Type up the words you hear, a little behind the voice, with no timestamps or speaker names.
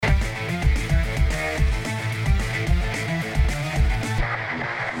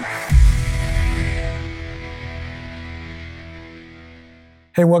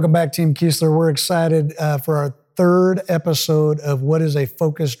Hey, welcome back, Team Keesler. We're excited for our third episode of What is a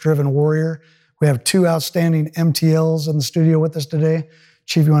Focus-Driven Warrior. We have two outstanding MTLs in the studio with us today.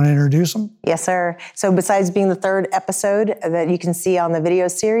 Chief, you want to introduce them? Yes, sir. So besides being the third episode that you can see on the video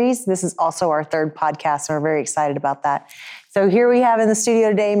series, this is also our third podcast, and we're very excited about that. So here we have in the studio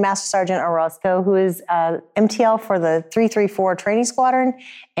today Master Sergeant Orozco, who is MTL for the 334 Training Squadron,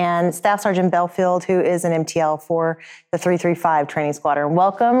 and Staff Sergeant Belfield, who is an MTL for the 335 Training Squadron.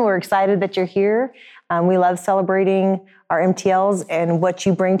 Welcome. We're excited that you're here. We love celebrating our MTLs and what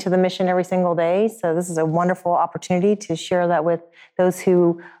you bring to the mission every single day. So this is a wonderful opportunity to share that with those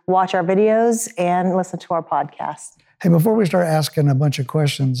who watch our videos and listen to our podcast. Hey, before we start asking a bunch of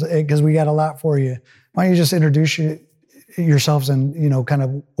questions, because we got a lot for you, why don't you just introduce yourselves and, kind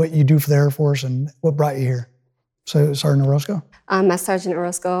of what you do for the Air Force and what brought you here. So, Sergeant Orozco. I'm Master Sergeant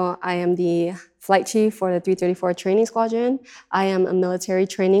Orozco. I am the Flight Chief for the 334 Training Squadron. I am a military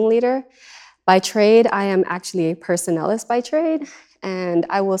training leader. By trade, I am actually a personnelist by trade. And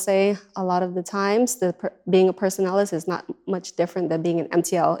I will say a lot of the times, being a personnelist is not much different than being an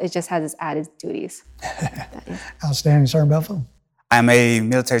MTL. It just has its added duties. Outstanding. Sergeant Belfield. I'm a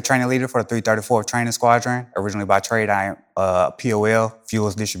military training leader for the 334 Training Squadron. Originally by trade, I am POL,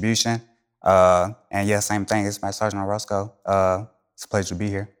 Fuels Distribution. And yeah, same thing as my Sergeant Orozco. It's a pleasure to be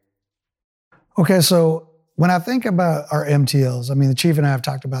here. Okay, so when I think about our MTLs, I mean, the Chief and I have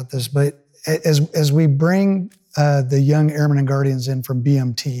talked about this, but as we bring the young airmen and guardians in from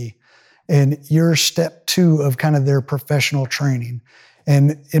BMT, and you're step 2 of kind of their professional training.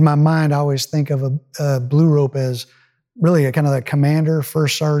 And in my mind, I always think of a blue rope as really a kind of a commander,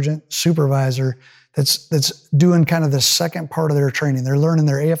 first sergeant, supervisor that's doing kind of the second part of their training. They're learning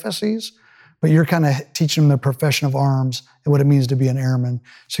their AFSCs, but you're kind of teaching them the profession of arms and what it means to be an airman.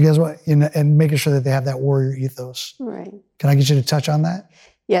 So guess what? And making sure that they have that warrior ethos. Right. Can I get you to touch on that?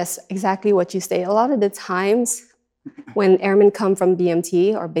 Yes, exactly what you say. A lot of the times when airmen come from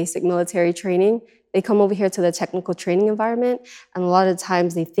BMT or basic military training, they come over here to the technical training environment, and a lot of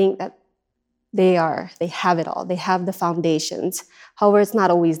times they think that they have it all. They have the foundations. However, it's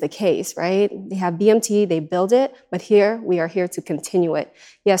not always the case, right? They have BMT, they build it, but here, we are here to continue it.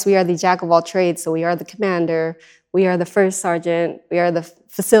 Yes, we are the jack of all trades, so we are the commander, we are the first sergeant, we are the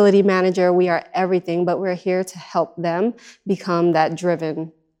facility manager, we are everything, but we're here to help them become that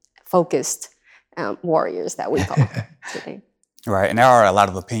driven, focused warriors that we call today. Right, and there are a lot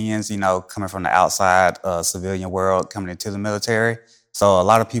of opinions, coming from the outside civilian world, coming into the military. So a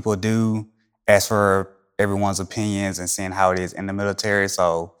lot of people do ask for everyone's opinions and seeing how it is in the military.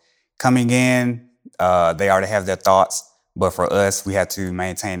 So coming in, they already have their thoughts, but for us, we have to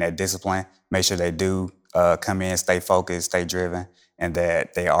maintain that discipline, make sure they do come in, stay focused, stay driven, and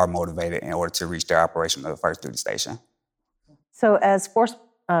that they are motivated in order to reach their operation of the first duty station. So as force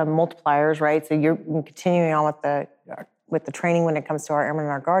multipliers, right? So you're continuing on with the training when it comes to our airmen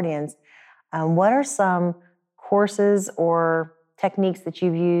and our guardians. What are some courses or techniques that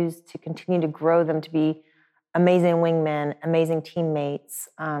you've used to continue to grow them to be amazing wingmen, amazing teammates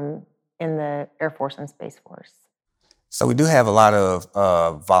in the Air Force and Space Force? So we do have a lot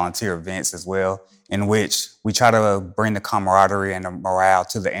of volunteer events as well, in which we try to bring the camaraderie and the morale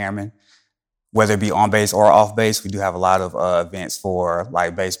to the airmen, whether it be on base or off base. We do have a lot of events for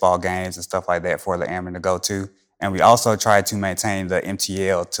like baseball games and stuff like that for the airmen to go to. And we also try to maintain the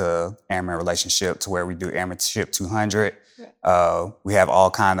MTL to airman relationship to where we do Airmanship 200. We have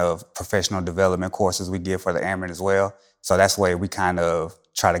all kind of professional development courses we give for the airmen as well. So that's the way we kind of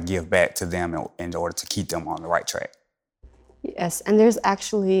try to give back to them in order to keep them on the right track. Yes, and there's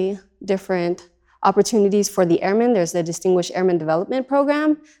actually different opportunities for the airmen. There's the Distinguished Airman Development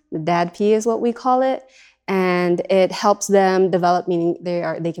Program, the DADP is what we call it, and it helps them develop, meaning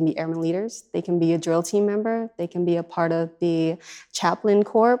they can be airman leaders, they can be a drill team member, they can be a part of the chaplain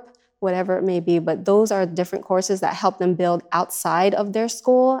corps, whatever it may be, but those are different courses that help them build outside of their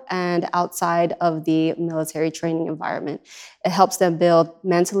school and outside of the military training environment. It helps them build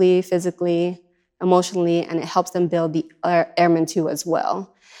mentally, physically, emotionally, and it helps them build the airmen too as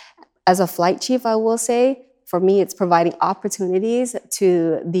well. As a flight chief, I will say, for me, it's providing opportunities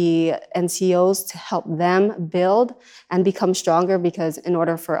to the NCOs to help them build and become stronger, because in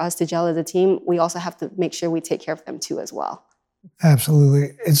order for us to gel as a team, we also have to make sure we take care of them too as well.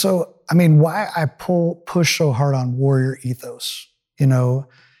 Absolutely. And so, why I push so hard on warrior ethos,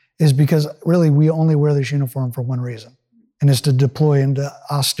 is because really we only wear this uniform for one reason, and it's to deploy into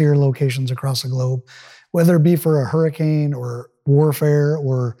austere locations across the globe, whether it be for a hurricane or warfare,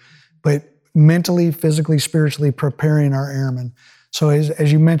 but mentally, physically, spiritually preparing our airmen. So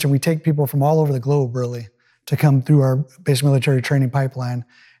as you mentioned, we take people from all over the globe, really, to come through our basic military training pipeline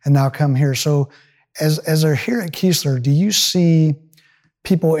and now come here. So as they're here at Keesler, do you see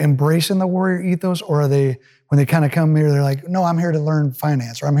people embracing the warrior ethos, or are they, when they kind of come here, they're like, no, I'm here to learn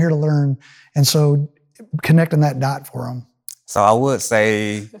finance, or I'm here to learn, and so connecting that dot for them? So I would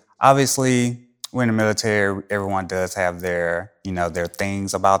say, obviously, we're in the military, everyone does have their, their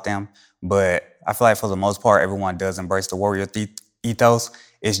things about them, but I feel like for the most part, everyone does embrace the warrior ethos.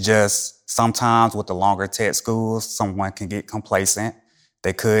 It's just sometimes with the longer tech schools, someone can get complacent.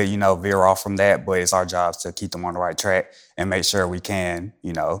 They could, veer off from that, but it's our jobs to keep them on the right track and make sure we can,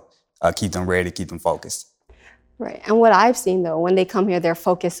 keep them ready, keep them focused. Right. And what I've seen, though, when they come here, they're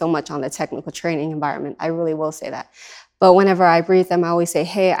focused so much on the technical training environment. I really will say that. But whenever I brief them, I always say,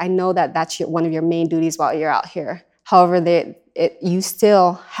 hey, I know that that's one of your main duties while you're out here. However, you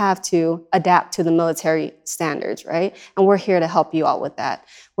still have to adapt to the military standards, right? And we're here to help you out with that.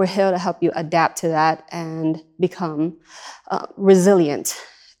 We're here to help you adapt to that and become resilient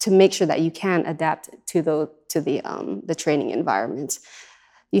to make sure that you can adapt to the training environment.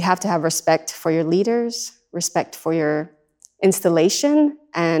 You have to have respect for your leaders, respect for your installation,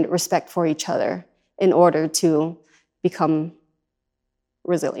 and respect for each other in order to become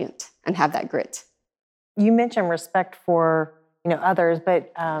resilient and have that grit. You mentioned respect for others,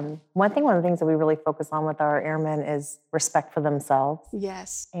 but one of the things that we really focus on with our airmen is respect for themselves.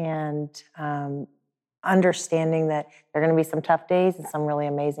 Yes. And understanding that there are going to be some tough days and some really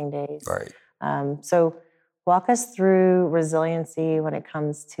amazing days. Right. So walk us through resiliency when it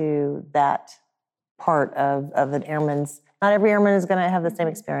comes to that part of an airman's. Not every airman is going to have the same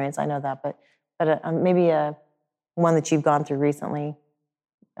experience. I know that, but maybe one that you've gone through recently,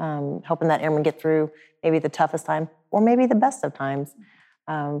 helping that airman get through maybe the toughest time or maybe the best of times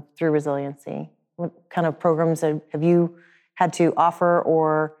through resiliency. What kind of programs have you had to offer,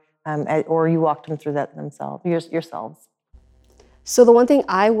 or you walked them through that yourselves? So the one thing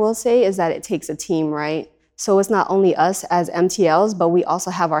I will say is that it takes a team, right? So it's not only us as MTLs, but we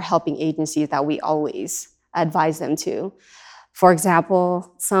also have our helping agencies that we always advise them to. For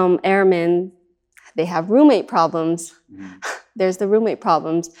example, some airmen, they have roommate problems. Mm-hmm. There's the roommate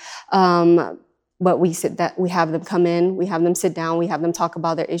problems. But we have them come in, we have them sit down, we have them talk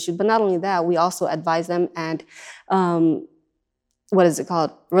about their issues. But not only that, we also advise them and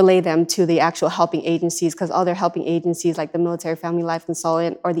relay them to the actual helping agencies, because other helping agencies like the Military Family Life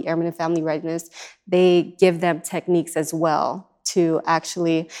Consultant or the Airmen and Family Readiness, they give them techniques as well to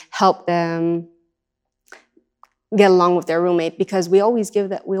actually help them get along with their roommate. Because we always tell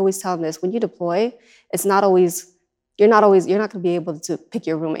them this: when you deploy, you're not going to be able to pick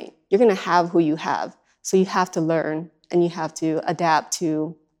your roommate. You're going to have who you have. So you have to learn and you have to adapt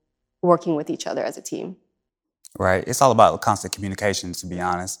to working with each other as a team. Right. It's all about constant communication, to be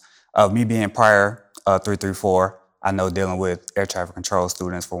honest. Me being prior 334, I know dealing with air traffic control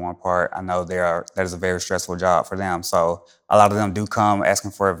students for one part, I know that is a very stressful job for them. So a lot of them do come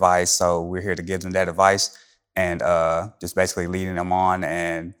asking for advice. So we're here to give them that advice and just basically leading them on.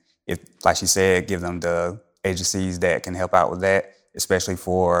 And if, like she said, give them the agencies that can help out with that, especially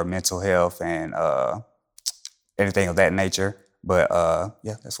for mental health and anything of that nature. But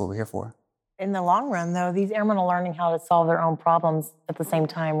yeah, that's what we're here for. In the long run, though, these airmen are learning how to solve their own problems at the same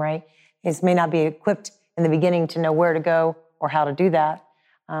time, right? They may not be equipped in the beginning to know where to go or how to do that,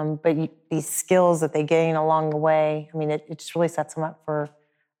 but these skills that they gain along the way, I mean, it just really sets them up for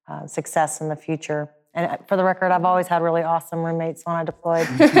success in the future. And for the record, I've always had really awesome roommates when I deployed.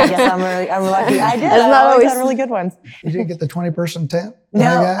 I guess I'm lucky. I did. I always had really good ones. You didn't get the 20-person tent?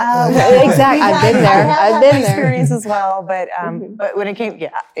 No, exactly. I've been there. I've been there. Experience as well, but when it came,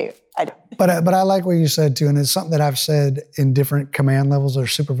 I do. But I like what you said too, and it's something that I've said in different command levels or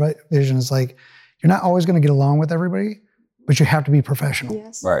supervision. It's like you're not always going to get along with everybody, but you have to be professional.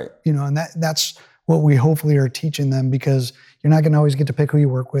 Yes. Right. And that's what we hopefully are teaching them, because you're not going to always get to pick who you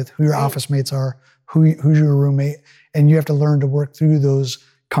work with, who your office mates are, who's your roommate, and you have to learn to work through those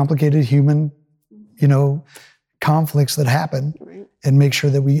complicated human, conflicts that happen, right, and make sure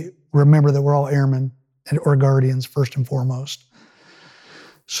that we remember that we're all airmen or guardians first and foremost.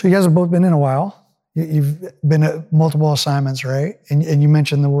 So you guys have both been in a while. You've been at multiple assignments, right? And you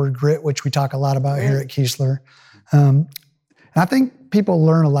mentioned the word grit, which we talk a lot about here at Keesler. And I think people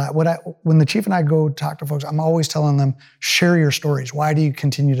learn a lot. When the chief and I go talk to folks, I'm always telling them, share your stories. Why do you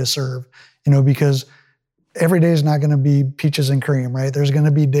continue to serve? Because every day is not going to be peaches and cream, right? There's going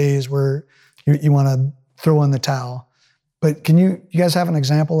to be days where you want to throw in the towel. But can you guys have an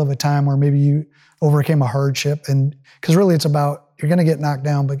example of a time where maybe you overcame a hardship? And because really it's about, you're going to get knocked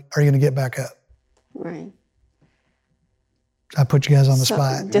down, but are you going to get back up? Right. I put you guys on the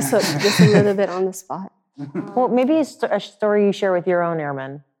spot. Just a little bit on the spot. Well, maybe a story you share with your own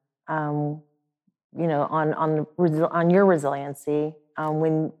airmen, on your resiliency,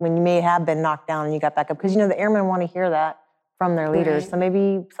 when you may have been knocked down and you got back up, because the airmen want to hear that from their leaders. Right. So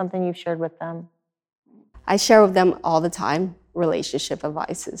maybe something you've shared with them. I share with them all the time relationship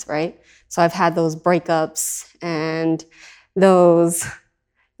advices, right? So I've had those breakups and those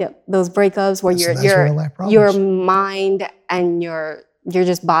breakups where your mind and your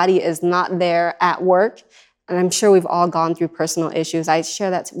just body is not there at work. And I'm sure we've all gone through personal issues. I share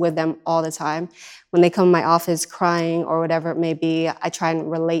that with them all the time. When they come to my office crying or whatever it may be, I try and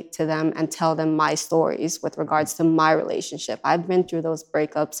relate to them and tell them my stories with regards to my relationship. I've been through those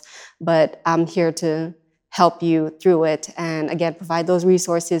breakups, but I'm here to help you through it. And again, provide those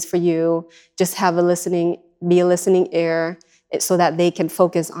resources for you. Just be a listening ear so that they can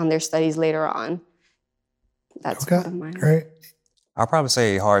focus on their studies later on. That's one of mine. Great. I'll probably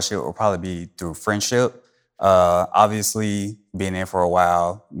say hardship will probably be through friendship. Obviously, being in for a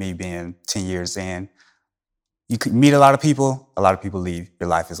while, me being 10 years in, you could meet a lot of people leave your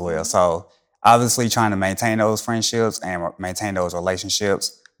life as well. So obviously trying to maintain those friendships and maintain those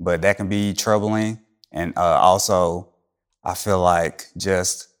relationships, but that can be troubling. And also, I feel like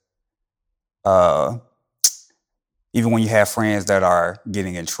just even when you have friends that are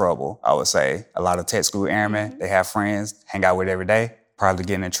getting in trouble, I would say a lot of tech school airmen, they have friends, hang out with every day, probably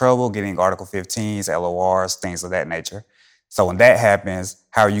getting in trouble, getting Article 15s, LORs, things of that nature. So when that happens,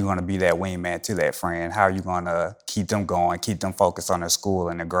 how are you going to be that wingman to that friend? How are you going to keep them going, keep them focused on their school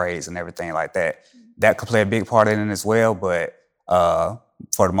and their grades and everything like that? That could play a big part in it as well, but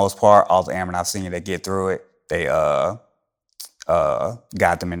for the most part, all the airmen I've seen that get through it, they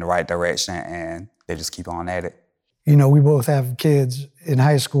guide them in the right direction and they just keep on at it. We both have kids in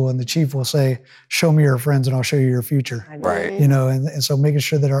high school, and the chief will say, show me your friends and I'll show you your future. Right. And so making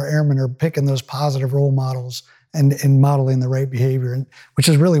sure that our airmen are picking those positive role models and modeling the right behavior, and which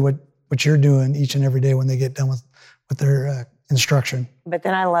is really what you're doing each and every day when they get done with their instruction. But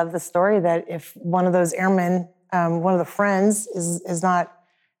then I love the story that if one of those airmen, one of the friends is not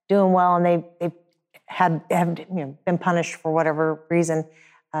doing well and they have been punished for whatever reason,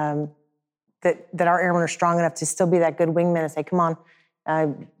 that our airmen are strong enough to still be that good wingman and say, come on,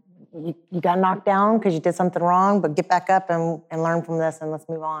 you got knocked down because you did something wrong, but get back up and learn from this and let's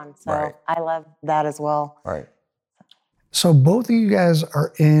move on. So right. I love that as well. Right. So both of you guys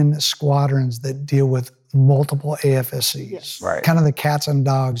are in squadrons that deal with multiple AFSCs, yes. Right. Kind of the cats and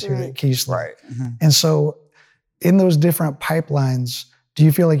dogs here right. at Keystone. Right. Mm-hmm. And so in those different pipelines, do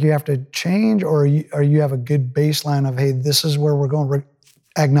you feel like you have to change, or you have a good baseline of, hey, this is where we're going,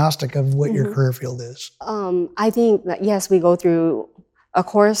 agnostic of what your career field is? I think that, yes, we go through a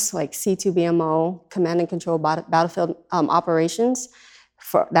course like C2BMO, Command and Control Battlefield Operations.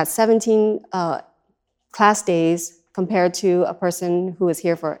 That's 17 class days compared to a person who is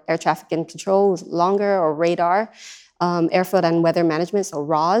here for air traffic and control, who's longer, or radar, airfield and weather management, so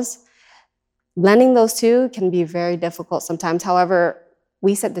RAWs. Blending those two can be very difficult sometimes. However,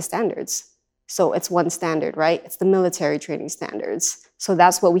 we set the standards. So it's one standard, right? It's the military training standards. So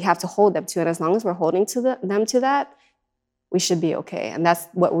that's what we have to hold them to. And as long as we're holding them to that, we should be okay. And that's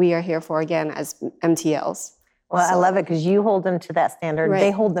what we are here for, again, as MTLs. Well, I love it because you hold them to that standard. Right.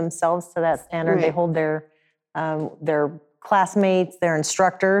 They hold themselves to that standard. Right. They hold their classmates, their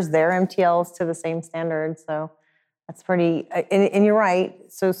instructors, their MTLs to the same standard. So that's pretty, and you're right.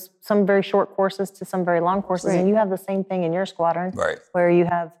 So some very short courses to some very long courses. Right. And you have the same thing in your squadron, Right. where you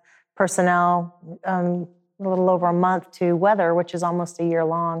have personnel a little over a month to weather, which is almost a year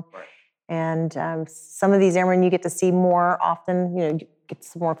long. Right. And some of these airmen you get to see more often, you get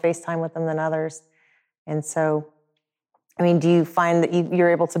some more FaceTime with them than others. And so, I mean, do you find that you're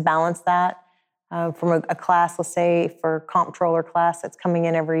able to balance that from a class, let's say for comptroller class that's coming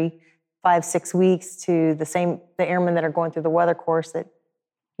in every 5-6 weeks, to the airmen that are going through the weather course that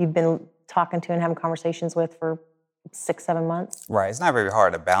you've been talking to and having conversations with for 6-7 months? Right. It's not very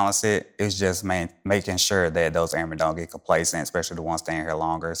hard to balance it. It's just making sure that those airmen don't get complacent, especially the ones staying here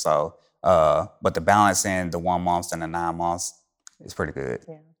longer. So, but the balance in the 1 month and the 9 months is pretty good.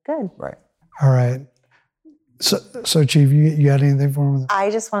 Yeah, good. Right. All right. So Chief, you got anything for him?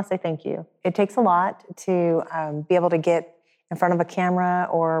 I just want to say thank you. It takes a lot to be able to get in front of a camera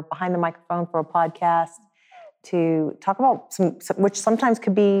or behind the microphone for a podcast to talk about which sometimes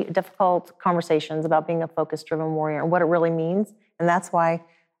could be difficult conversations about being a focus-driven warrior and what it really means. And that's why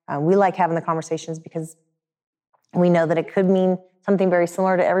we like having the conversations, because we know that it could mean something very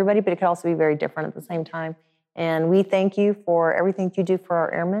similar to everybody, but it could also be very different at the same time. And we thank you for everything you do for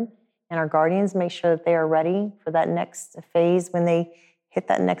our airmen and our guardians. Make sure that they are ready for that next phase when they hit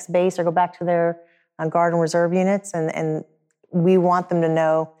that next base or go back to their Guard and Reserve units, and we want them to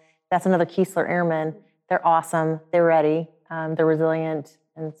know that's another Keesler Airman. They're awesome. They're ready. They're resilient.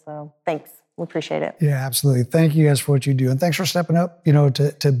 And so thanks. We appreciate it. Yeah, absolutely. Thank you guys for what you do. And thanks for stepping up,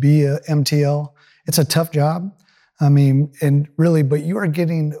 to be a MTL. It's a tough job. I mean, and really, but you are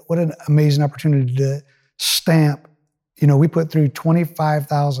getting, what an amazing opportunity to stamp. We put through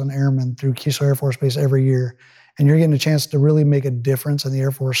 25,000 airmen through Keesler Air Force Base every year, and you're getting a chance to really make a difference in the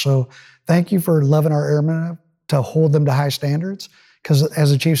Air Force. So thank you for loving our airmen enough to hold them to high standards. Because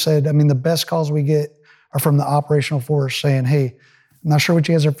as the chief said, I mean, the best calls we get are from the operational force saying, hey, I'm not sure what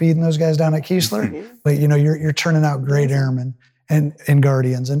you guys are feeding those guys down at Keesler, but you're turning out great airmen and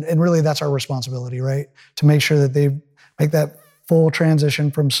guardians. And really that's our responsibility, right? To make sure that they make that full transition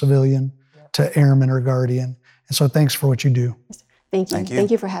from civilian to airman or guardian. And so thanks for what you do. Thank you.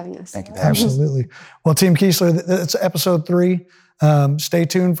 Thank you for having us. Thank you for having us. Absolutely. Well, Team Keesler, that's episode 3. Stay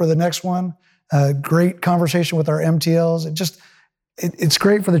tuned for the next one. Great conversation with our MTLs. It's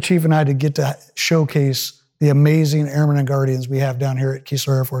great for the chief and I to get to showcase the amazing airmen and guardians we have down here at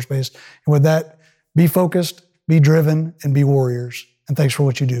Keesler Air Force Base. And with that, be focused, be driven, and be warriors. And thanks for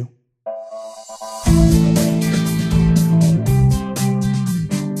what you do.